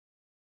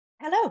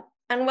Hello,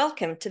 and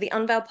welcome to the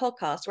Unveil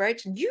podcast, where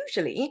it's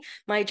usually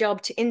my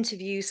job to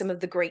interview some of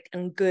the great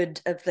and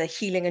good of the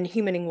healing and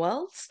humaning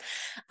worlds.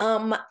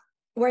 Um,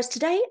 Whereas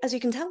today, as you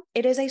can tell,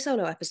 it is a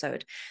solo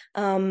episode.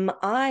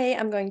 I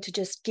am going to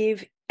just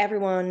give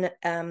everyone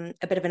a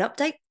bit of an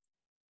update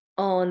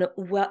on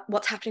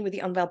what's happening with the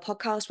Unveil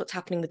podcast, what's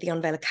happening with the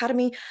Unveil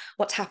Academy,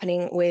 what's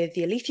happening with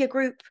the Aletheia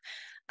group,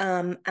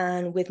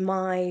 and with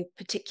my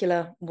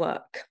particular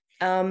work.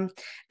 And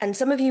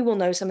some of you will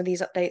know some of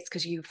these updates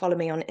because you follow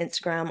me on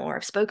Instagram or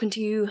I've spoken to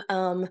you.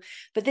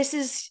 But this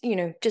is,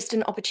 just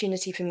an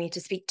opportunity for me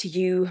to speak to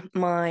you,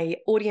 my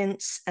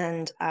audience,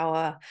 and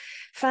our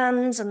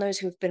fans and those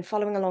who have been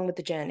following along with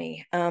the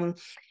journey.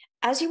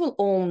 As you will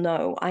all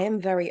know, I am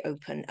very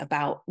open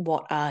about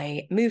what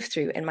I move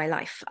through in my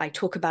life. I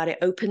talk about it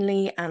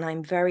openly, and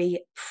I'm very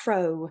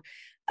pro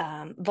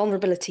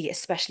vulnerability,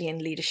 especially in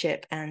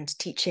leadership and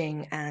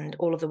teaching, and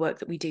all of the work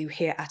that we do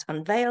here at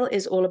Unveil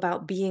is all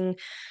about being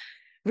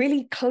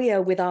really clear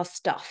with our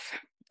stuff.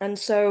 And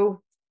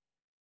so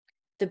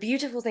the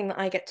beautiful thing that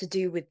I get to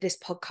do with this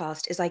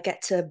podcast is I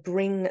get to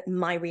bring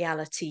my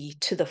reality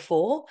to the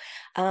fore.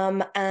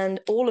 And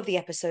all of the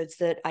episodes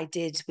that I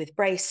did with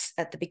Brace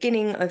at the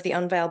beginning of the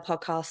Unveil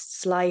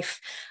podcast's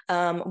life,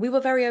 we were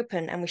very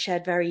open and we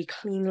shared very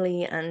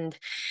cleanly and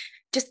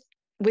just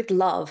with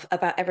love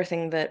about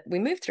everything that we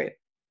moved through.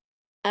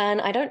 And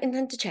I don't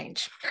intend to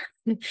change.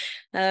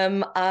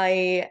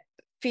 I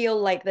feel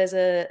like there's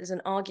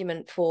an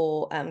argument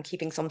for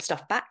keeping some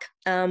stuff back,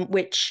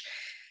 which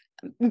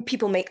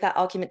people make that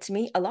argument to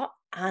me a lot,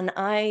 and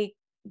I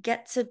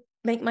get to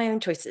make my own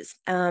choices.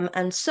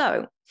 And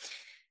so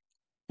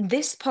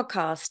this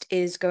podcast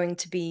is going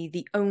to be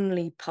the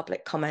only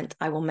public comment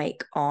I will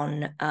make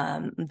on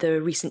the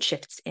recent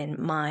shifts in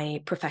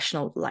my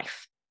professional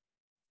life.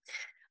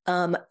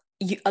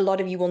 A lot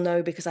of you will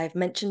know, because I've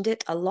mentioned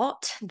it a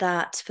lot,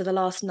 that for the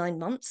last 9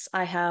 months,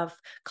 I have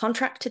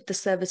contracted the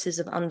services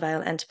of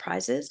Unveil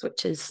Enterprises,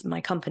 which is my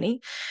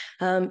company,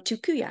 to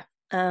Kuya,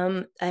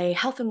 a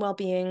health and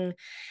well-being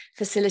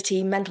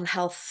facility, mental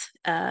health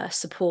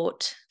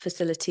support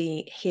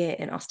facility here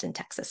in Austin,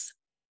 Texas.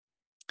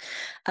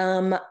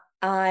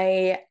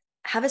 I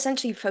have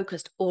essentially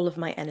focused all of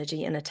my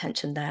energy and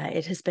attention there.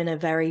 It has been a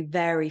very,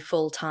 very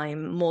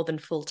full-time, more than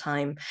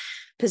full-time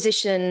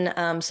position,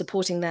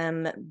 supporting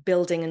them,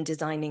 building and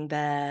designing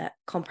their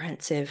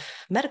comprehensive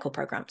medical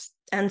programs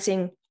and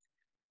seeing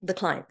the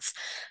clients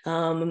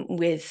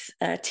with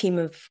a team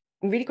of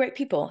really great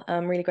people,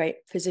 really great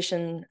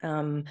physician,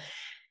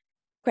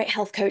 great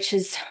health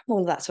coaches,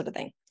 all of that sort of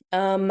thing.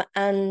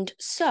 And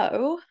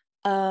so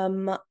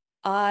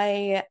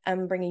I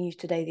am bringing you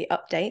today the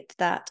update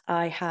that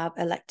I have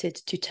elected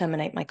to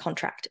terminate my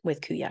contract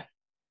with Kuya.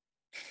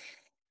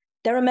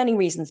 There are many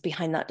reasons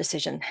behind that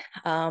decision,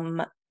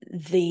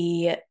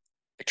 the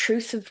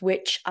truth of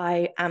which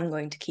I am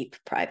going to keep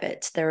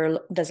private.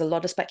 There's a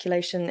lot of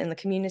speculation in the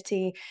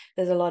community.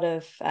 There's a lot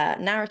of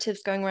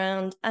narratives going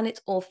around, and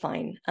it's all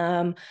fine.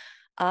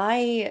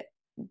 I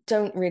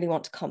don't really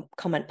want to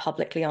comment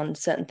publicly on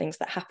certain things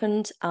that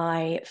happened.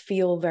 I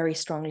feel very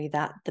strongly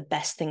that the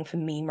best thing for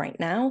me right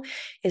now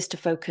is to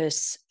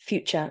focus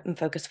future and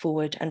focus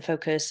forward and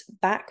focus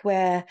back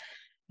where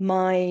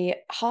my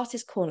heart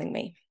is calling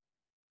me.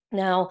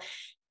 Now,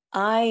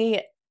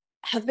 I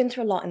have been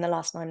through a lot in the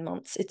last 9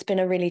 months. It's been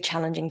a really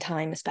challenging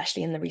time,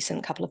 especially in the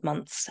recent couple of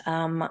months.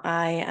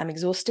 I am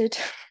exhausted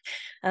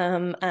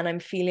and I'm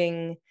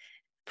feeling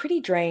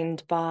pretty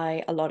drained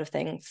by a lot of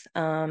things.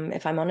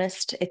 If I'm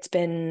honest, it's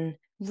been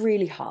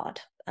really hard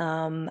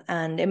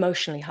and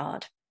emotionally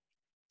hard.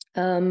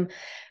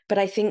 But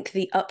I think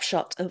the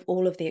upshot of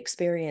all of the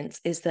experience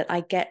is that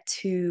I get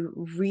to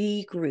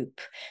regroup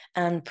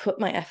and put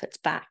my efforts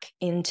back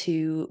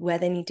into where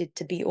they needed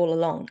to be all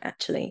along,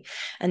 actually.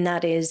 And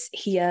that is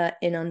here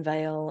in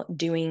Unveil,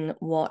 doing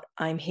what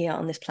I'm here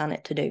on this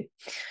planet to do.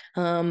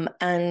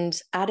 And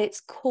at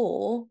its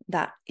core,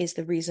 that is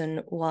the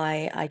reason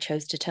why I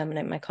chose to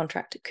terminate my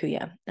contract at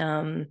Kuya.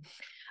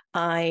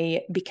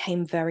 I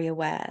became very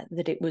aware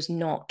that it was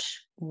not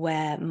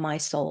where my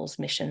soul's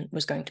mission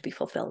was going to be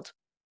fulfilled.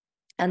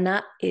 And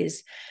that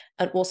is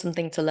an awesome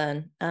thing to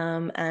learn.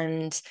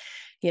 And,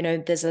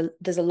 there's a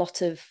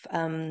lot of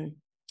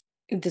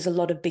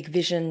big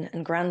vision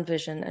and grand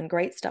vision and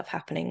great stuff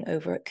happening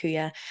over at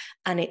Kuya,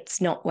 and it's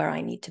not where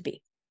I need to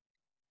be.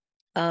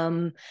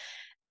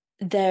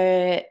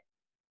 There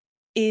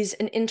is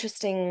an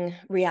interesting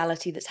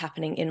reality that's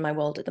happening in my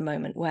world at the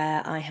moment,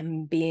 where I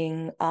am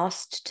being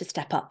asked to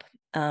step up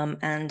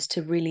and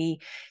to really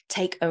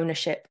take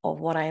ownership of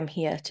what I am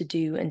here to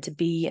do and to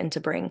be and to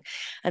bring.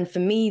 And for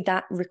me,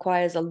 that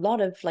requires a lot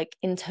of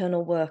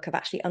internal work of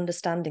actually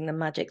understanding the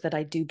magic that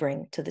I do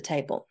bring to the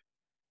table.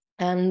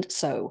 And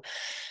so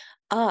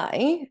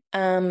I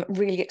am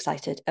really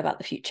excited about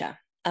the future.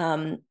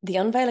 The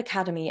Unveil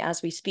Academy,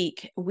 as we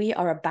speak, we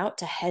are about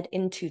to head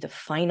into the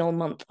final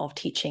month of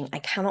teaching. I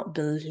cannot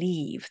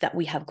believe that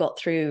we have got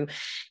through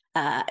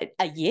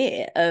a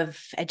year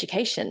of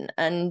education,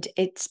 and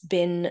it's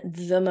been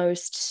the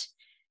most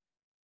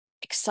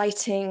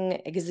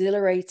exciting,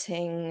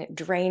 exhilarating,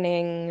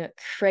 draining,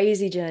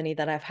 crazy journey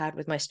that I've had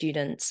with my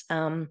students.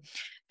 And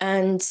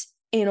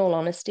in all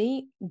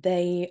honesty,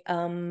 they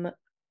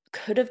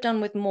could have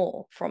done with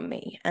more from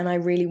me, and I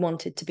really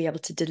wanted to be able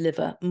to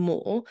deliver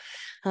more.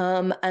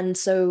 And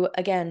so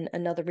again,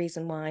 another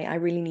reason why I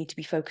really need to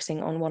be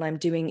focusing on what I'm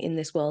doing in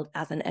this world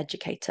as an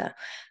educator.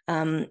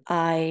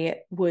 I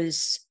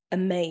was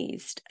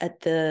amazed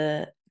at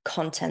the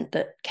content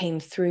that came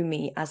through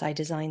me as I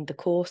designed the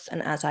course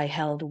and as I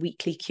held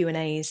weekly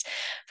Q&As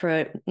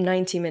for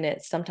 90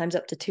 minutes, sometimes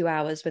up to 2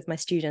 hours with my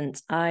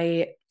students.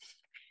 I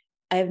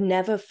have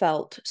never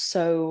felt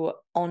so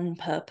on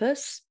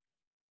purpose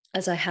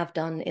as I have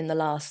done in the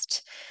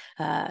last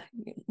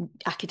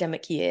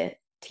academic year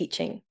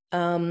teaching.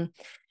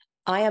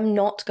 I am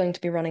not going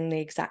to be running the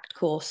exact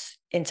course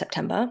in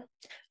September.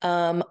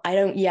 I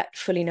don't yet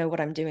fully know what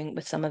I'm doing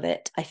with some of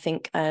it. I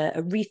think a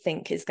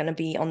rethink is going to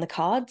be on the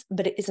cards,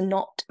 but it is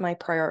not my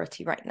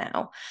priority right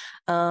now.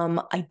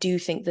 I do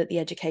think that the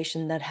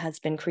education that has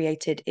been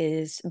created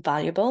is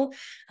valuable,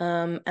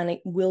 and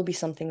it will be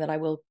something that I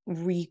will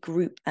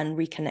regroup and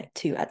reconnect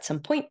to at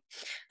some point.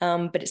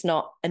 But it's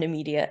not an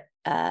immediate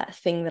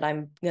thing that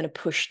I'm going to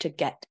push to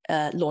get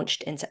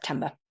launched in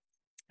September.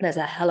 There's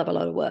a hell of a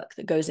lot of work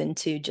that goes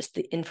into just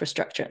the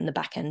infrastructure and the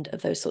back end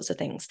of those sorts of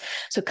things.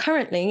 So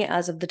currently,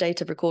 as of the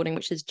date of recording,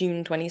 which is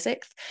June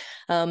 26th,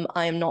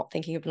 I am not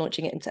thinking of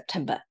launching it in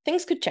September.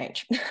 Things could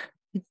change.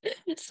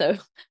 So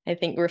I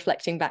think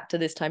reflecting back to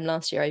this time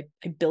last year,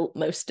 I built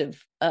most of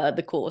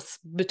the course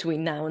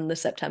between now and the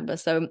September.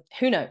 So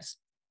who knows?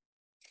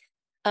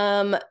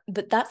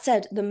 But that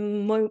said,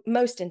 the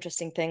most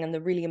interesting thing and the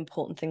really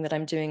important thing that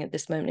I'm doing at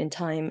this moment in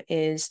time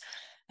is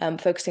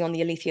focusing on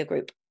the Aletheia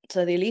group.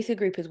 So the Aletheia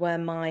group is where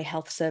my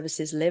health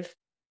services live,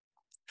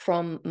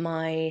 from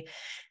my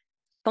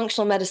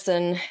functional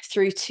medicine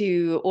through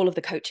to all of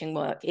the coaching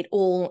work. It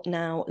all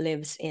now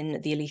lives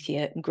in the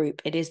Aletheia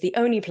group. It is the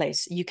only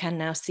place you can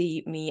now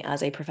see me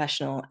as a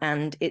professional,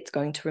 and it's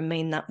going to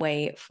remain that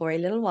way for a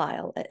little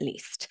while at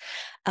least.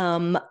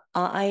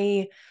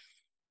 I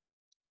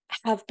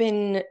have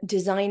been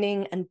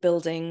designing and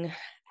building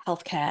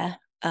healthcare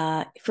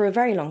for a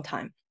very long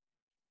time.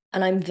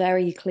 And I'm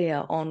very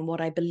clear on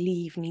what I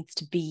believe needs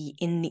to be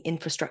in the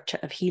infrastructure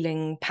of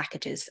healing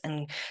packages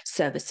and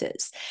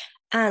services.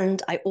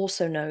 And I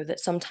also know that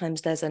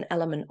sometimes there's an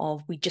element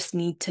of we just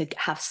need to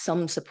have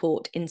some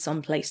support in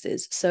some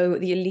places. So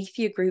the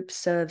Aletheia group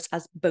serves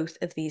as both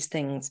of these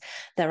things.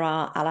 There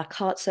are a la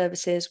carte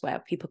services where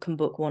people can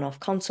book one-off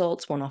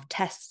consults, one-off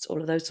tests,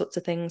 all of those sorts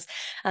of things.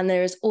 And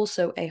there is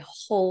also a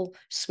whole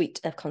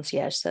suite of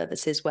concierge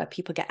services where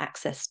people get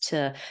access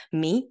to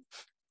me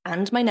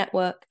and my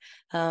network,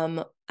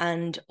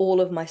 and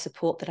all of my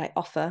support that I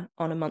offer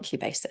on a monthly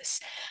basis.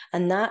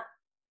 And that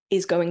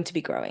is going to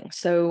be growing.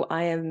 So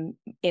I am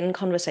in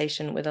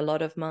conversation with a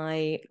lot of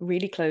my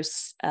really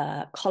close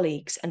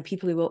colleagues and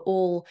people who are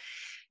all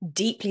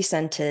deeply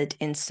centered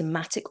in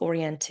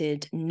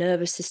somatic-oriented,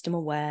 nervous system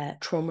aware,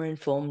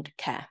 trauma-informed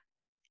care.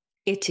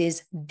 It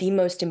is the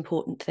most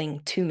important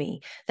thing to me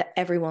that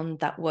everyone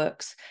that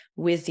works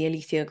with the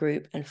Aletheia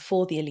group and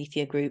for the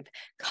Aletheia group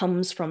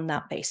comes from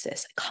that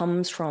basis,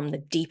 comes from the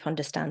deep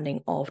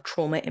understanding of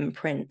trauma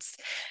imprints,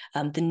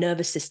 the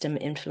nervous system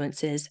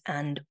influences,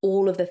 and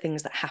all of the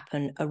things that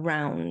happen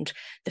around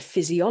the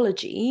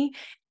physiology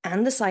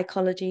and the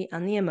psychology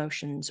and the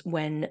emotions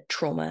when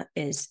trauma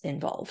is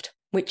involved,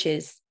 which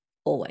is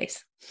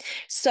always.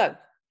 So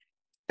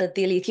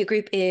the Aletheia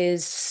group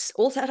is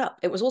all set up.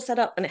 It was all set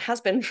up, and it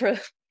has been for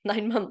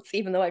 9 months,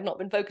 even though I've not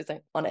been focusing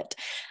on it.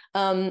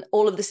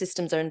 All of the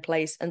systems are in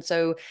place. And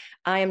so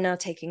I am now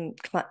taking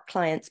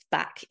clients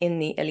back in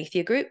the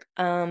Aletheia group,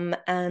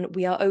 and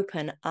we are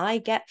open. I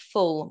get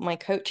full. My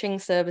coaching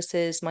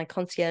services, my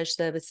concierge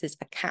services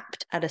are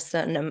capped at a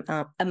certain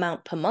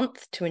amount per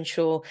month to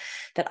ensure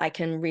that I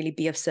can really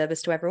be of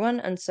service to everyone.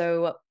 And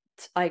so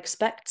I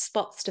expect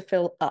spots to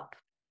fill up.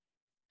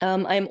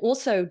 I'm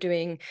also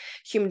doing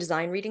human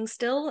design readings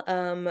still.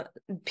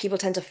 People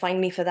tend to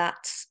find me for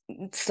that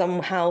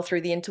somehow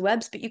through the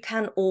interwebs, but you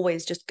can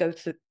always just go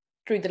through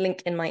the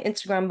link in my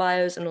Instagram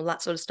bios and all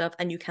that sort of stuff,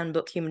 and you can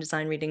book human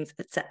design readings,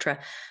 etc.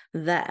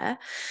 there.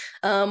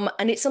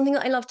 And it's something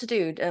that I love to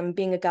do,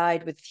 being a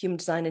guide with human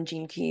design and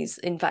gene keys.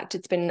 In fact,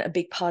 it's been a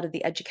big part of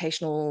the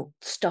educational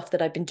stuff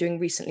that I've been doing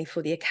recently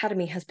for the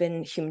Academy has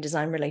been human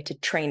design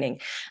related training.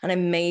 And I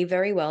may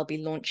very well be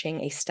launching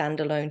a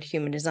standalone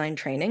human design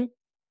training,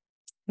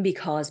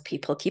 because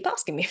people keep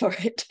asking me for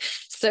it.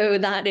 So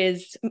that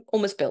is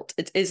almost built.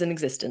 It is in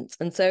existence.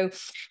 And so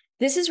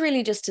this is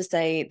really just to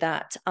say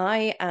that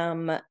I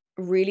am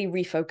really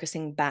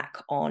refocusing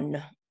back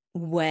on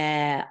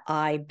where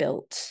I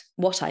built,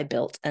 what I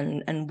built,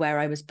 and where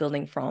I was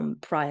building from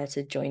prior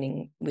to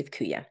joining with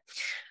Kuya.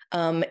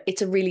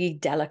 It's a really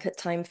delicate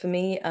time for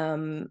me,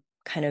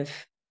 kind of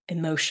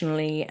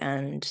emotionally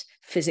and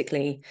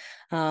physically.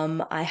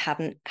 I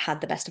haven't had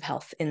the best of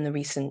health in the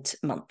recent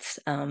months,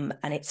 and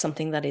it's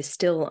something that is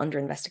still under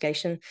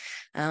investigation,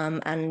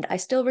 and I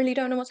still really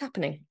don't know what's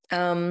happening.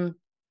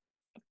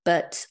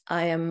 But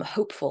I am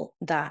hopeful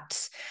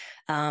that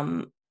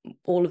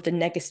all of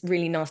the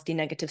really nasty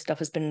negative stuff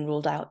has been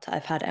ruled out.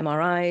 I've had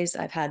MRIs,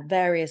 I've had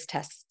various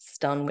tests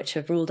done, which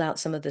have ruled out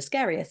some of the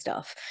scarier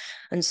stuff.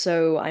 And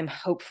so I'm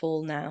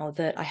hopeful now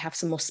that I have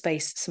some more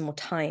space, some more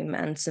time,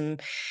 and some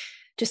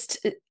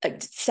just a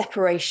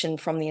separation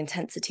from the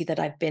intensity that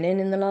I've been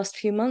in the last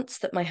few months,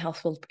 that my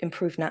health will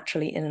improve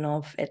naturally in and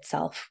of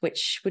itself,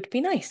 which would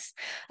be nice.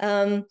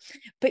 But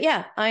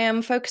yeah, I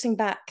am focusing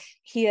back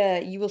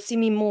here. You will see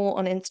me more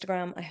on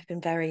Instagram. I have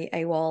been very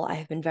AWOL. I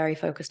have been very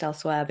focused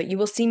elsewhere, but you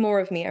will see more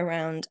of me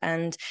around,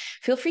 and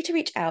feel free to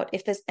reach out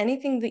if there's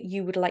anything that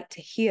you would like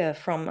to hear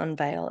from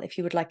Unveil, if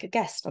you would like a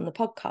guest on the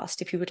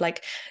podcast, if you would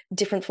like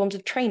different forms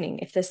of training,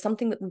 if there's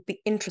something that would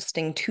be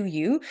interesting to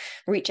you,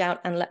 reach out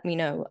and let me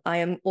know. I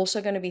am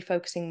also going to be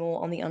focusing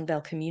more on the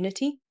Unveil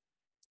community,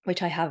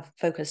 which I have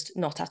focused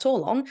not at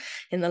all on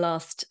in the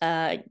last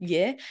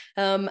year.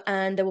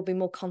 And there will be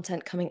more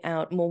content coming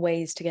out, more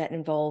ways to get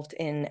involved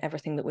in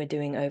everything that we're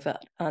doing over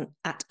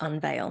at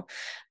Unveil.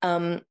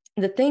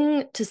 The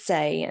thing to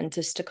say, and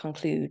just to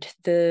conclude,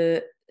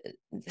 the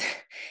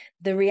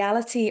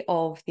reality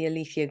of the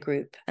Aletheia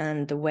group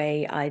and the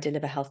way I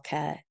deliver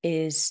healthcare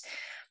is,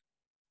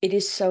 it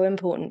is so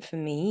important for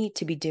me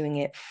to be doing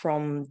it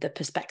from the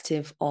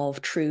perspective of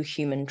true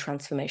human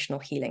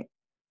transformational healing.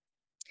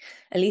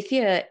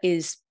 Aletheia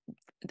is,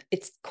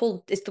 it's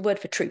the word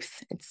for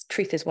truth.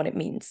 Truth is what it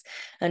means.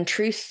 And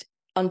truth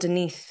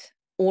underneath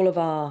all of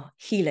our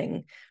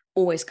healing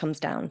always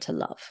comes down to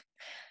love.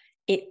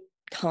 It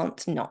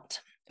can't not.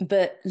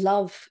 But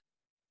love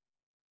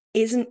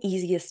isn't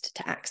easiest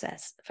to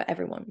access for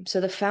everyone.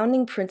 So the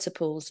founding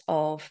principles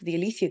of the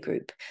Aletheia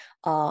group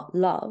are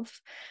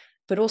love,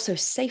 but also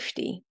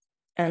safety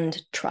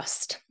and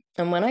trust.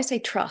 And when I say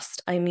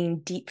trust, I mean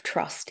deep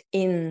trust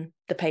in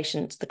the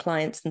patients, the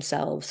clients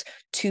themselves,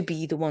 to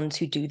be the ones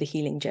who do the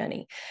healing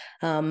journey.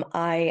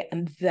 I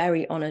am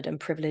very honored and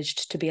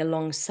privileged to be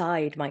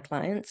alongside my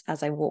clients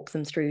as I walk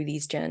them through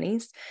these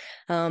journeys.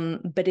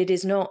 But it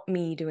is not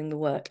me doing the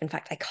work. In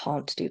fact, I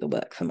can't do the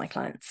work for my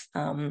clients,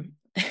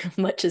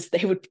 much as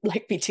they would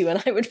like me to,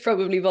 and I would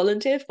probably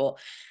volunteer for.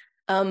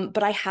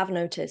 But I have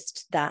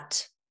noticed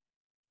that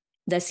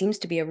there seems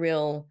to be a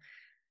real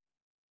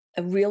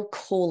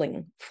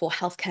calling for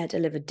healthcare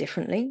delivered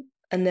differently.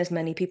 And there's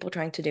many people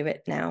trying to do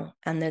it now.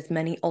 And there's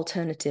many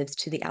alternatives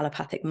to the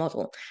allopathic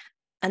model.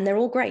 And they're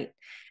all great.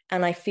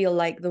 And I feel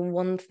like the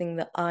one thing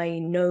that I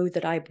know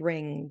that I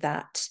bring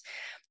that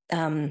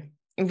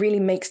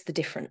really makes the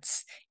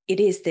difference, it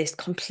is this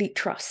complete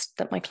trust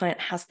that my client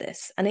has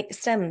this. And it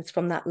stems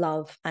from that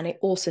love. And it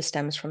also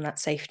stems from that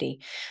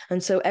safety.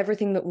 And so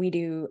everything that we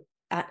do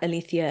at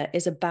Aletheia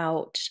is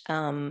about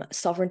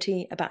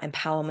sovereignty, about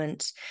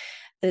empowerment.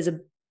 There's a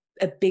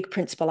big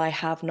principle I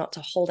have, not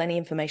to hold any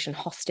information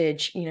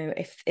hostage. You know,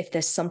 if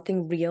there's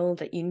something real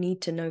that you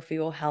need to know for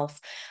your health,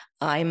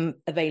 I'm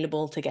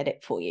available to get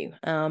it for you.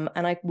 And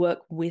I work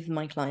with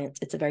my clients.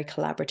 It's a very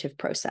collaborative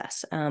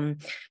process,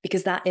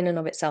 because that in and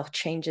of itself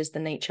changes the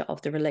nature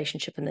of the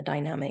relationship and the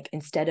dynamic.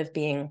 Instead of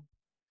being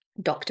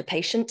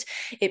doctor-patient,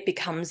 it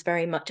becomes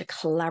very much a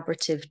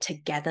collaborative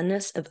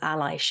togetherness of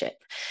allyship.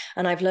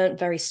 And I've learned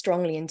very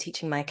strongly in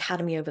teaching my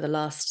academy over the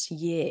last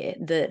year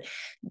that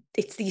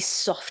it's these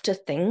softer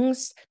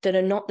things that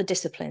are not the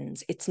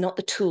disciplines, it's not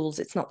the tools,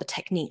 it's not the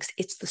techniques,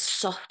 it's the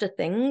softer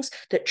things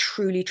that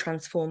truly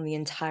transform the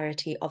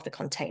entirety of the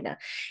container.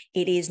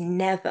 It is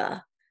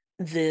never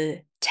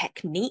the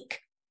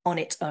technique on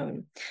its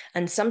own.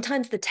 And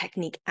sometimes the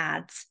technique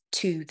adds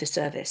to the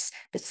service,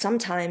 but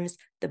sometimes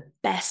the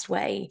best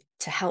way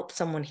to help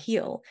someone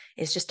heal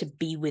is just to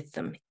be with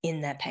them in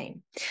their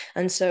pain.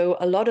 And so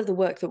a lot of the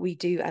work that we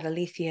do at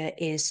Aletheia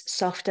is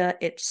softer,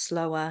 it's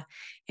slower,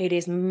 it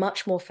is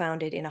much more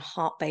founded in a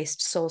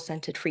heart-based,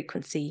 soul-centered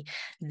frequency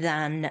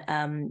than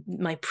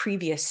my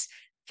previous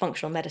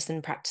functional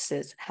medicine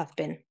practices have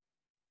been.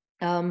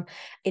 And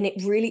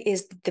it really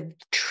is the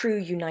true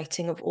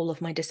uniting of all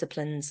of my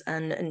disciplines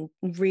and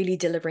really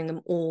delivering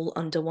them all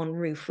under one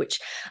roof,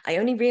 which I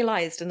only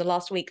realized in the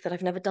last week that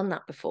I've never done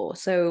that before.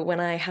 So when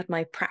I had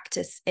my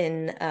practice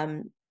in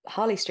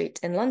Harley Street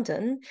in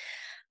London,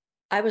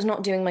 I was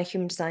not doing my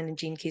human design and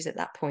gene keys at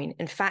that point.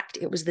 In fact,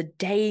 it was the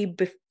day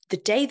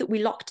that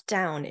we locked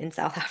down in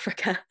South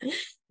Africa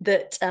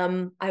that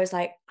I was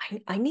like,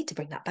 I need to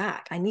bring that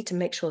back. I need to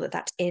make sure that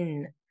that's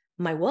in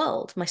my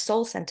world. My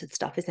soul-centered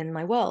stuff is in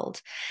my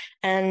world.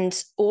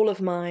 And all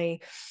of my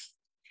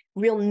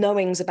real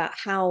knowings about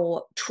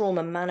how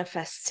trauma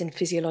manifests in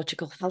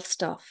physiological health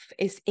stuff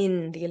is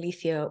in the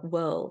Aletheia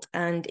world.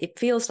 And it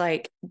feels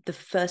like the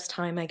first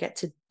time I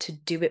get to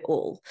do it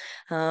all.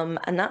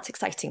 And that's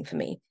exciting for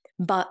me.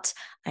 But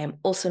I am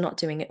also not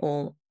doing it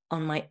all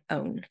on my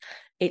own.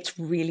 It's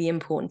really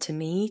important to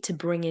me to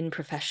bring in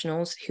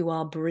professionals who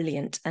are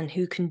brilliant and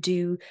who can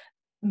do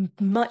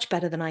much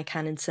better than I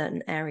can in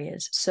certain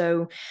areas.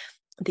 So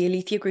the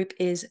Aletheia group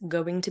is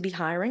going to be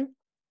hiring,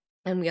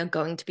 and we are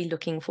going to be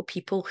looking for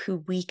people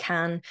who we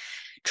can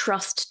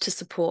trust to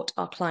support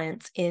our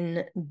clients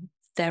in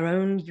their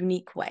own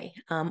unique way,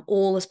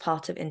 all as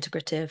part of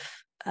integrative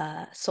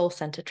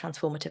soul-centered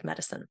transformative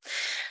medicine.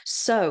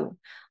 So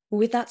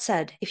with that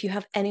said, if you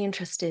have any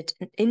interest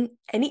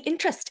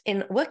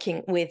in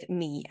working with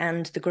me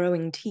and the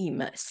growing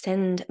team,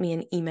 send me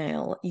an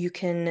email. You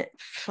can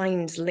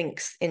find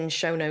links in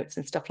show notes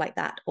and stuff like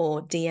that,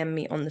 or DM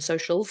me on the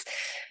socials,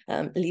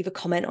 leave a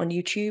comment on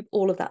YouTube,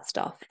 all of that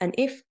stuff. And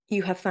if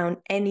you have found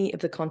any of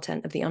the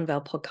content of the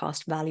Unveil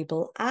podcast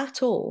valuable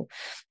at all,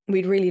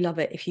 we'd really love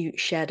it if you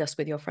shared us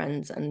with your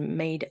friends and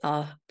made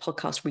our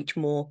podcast reach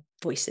more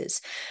voices,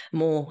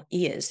 more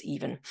ears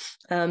even.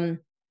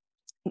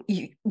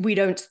 We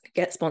don't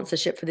get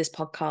sponsorship for this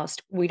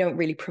podcast. We don't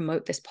really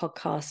promote this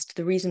podcast.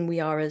 The reason we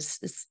are as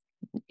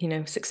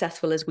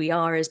successful as we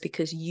are is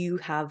because you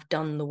have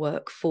done the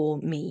work for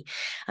me,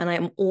 and I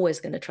am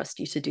always going to trust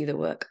you to do the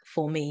work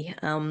for me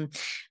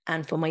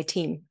and for my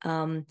team.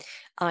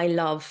 I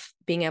love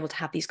being able to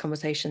have these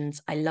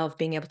conversations. I love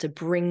being able to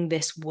bring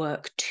this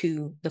work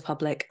to the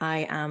public.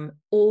 I am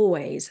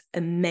always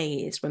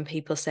amazed when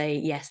people say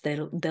yes,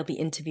 they'll be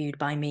interviewed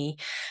by me.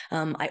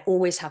 I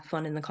always have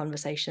fun in the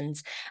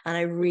conversations, and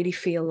I really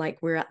feel like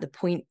we're at the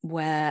point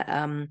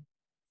where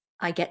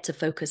I get to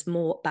focus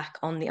more back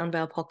on the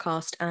Unveil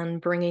podcast and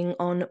bringing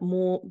on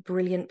more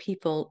brilliant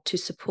people to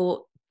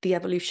support the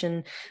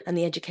evolution and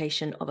the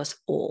education of us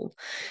all.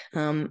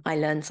 I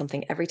learn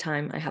something every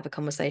time I have a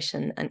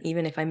conversation, and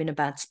even if I'm in a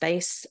bad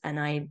space and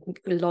I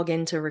log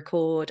in to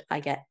record, I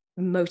get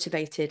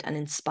motivated and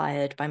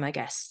inspired by my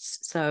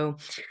guests. So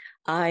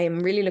I'm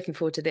really looking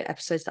forward to the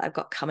episodes that I've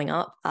got coming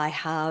up. I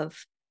have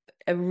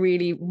a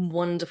really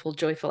wonderful,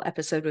 joyful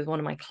episode with one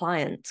of my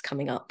clients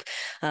coming up,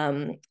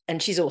 and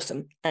she's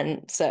awesome.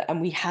 And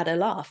we had a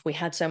laugh. We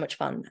had so much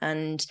fun,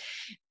 and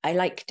I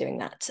like doing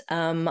that.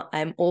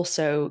 I'm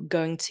also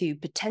going to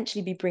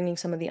potentially be bringing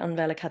some of the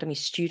Unveil Academy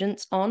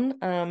students on,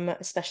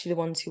 especially the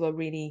ones who are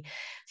really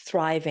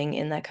thriving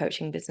in their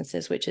coaching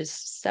businesses, which is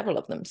several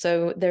of them.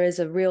 So there is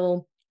a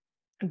real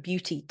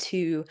beauty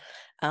to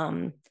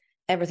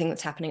everything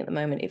that's happening at the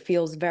moment. It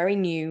feels very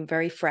new,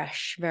 very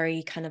fresh,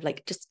 very kind of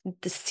like just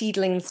the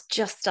seedlings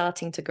just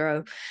starting to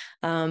grow.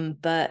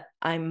 But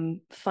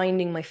I'm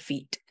finding my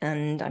feet,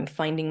 and I'm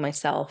finding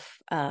myself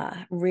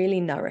really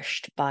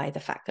nourished by the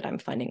fact that I'm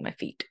finding my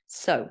feet.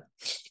 So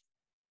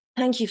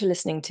thank you for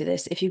listening to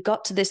this. If you've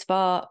got to this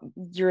far,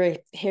 you're a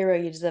hero.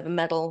 You deserve a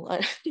medal.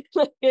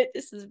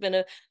 This has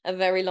been a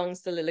very long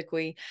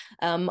soliloquy.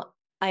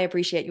 I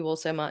appreciate you all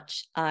so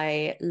much.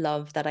 I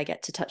love that I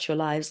get to touch your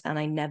lives, and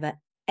I never,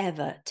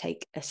 ever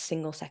take a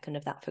single second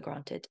of that for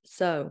granted.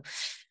 So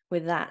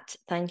with that,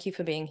 thank you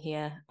for being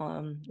here,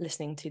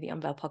 listening to the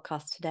Unveil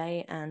podcast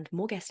today, and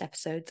more guest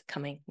episodes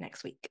coming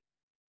next week.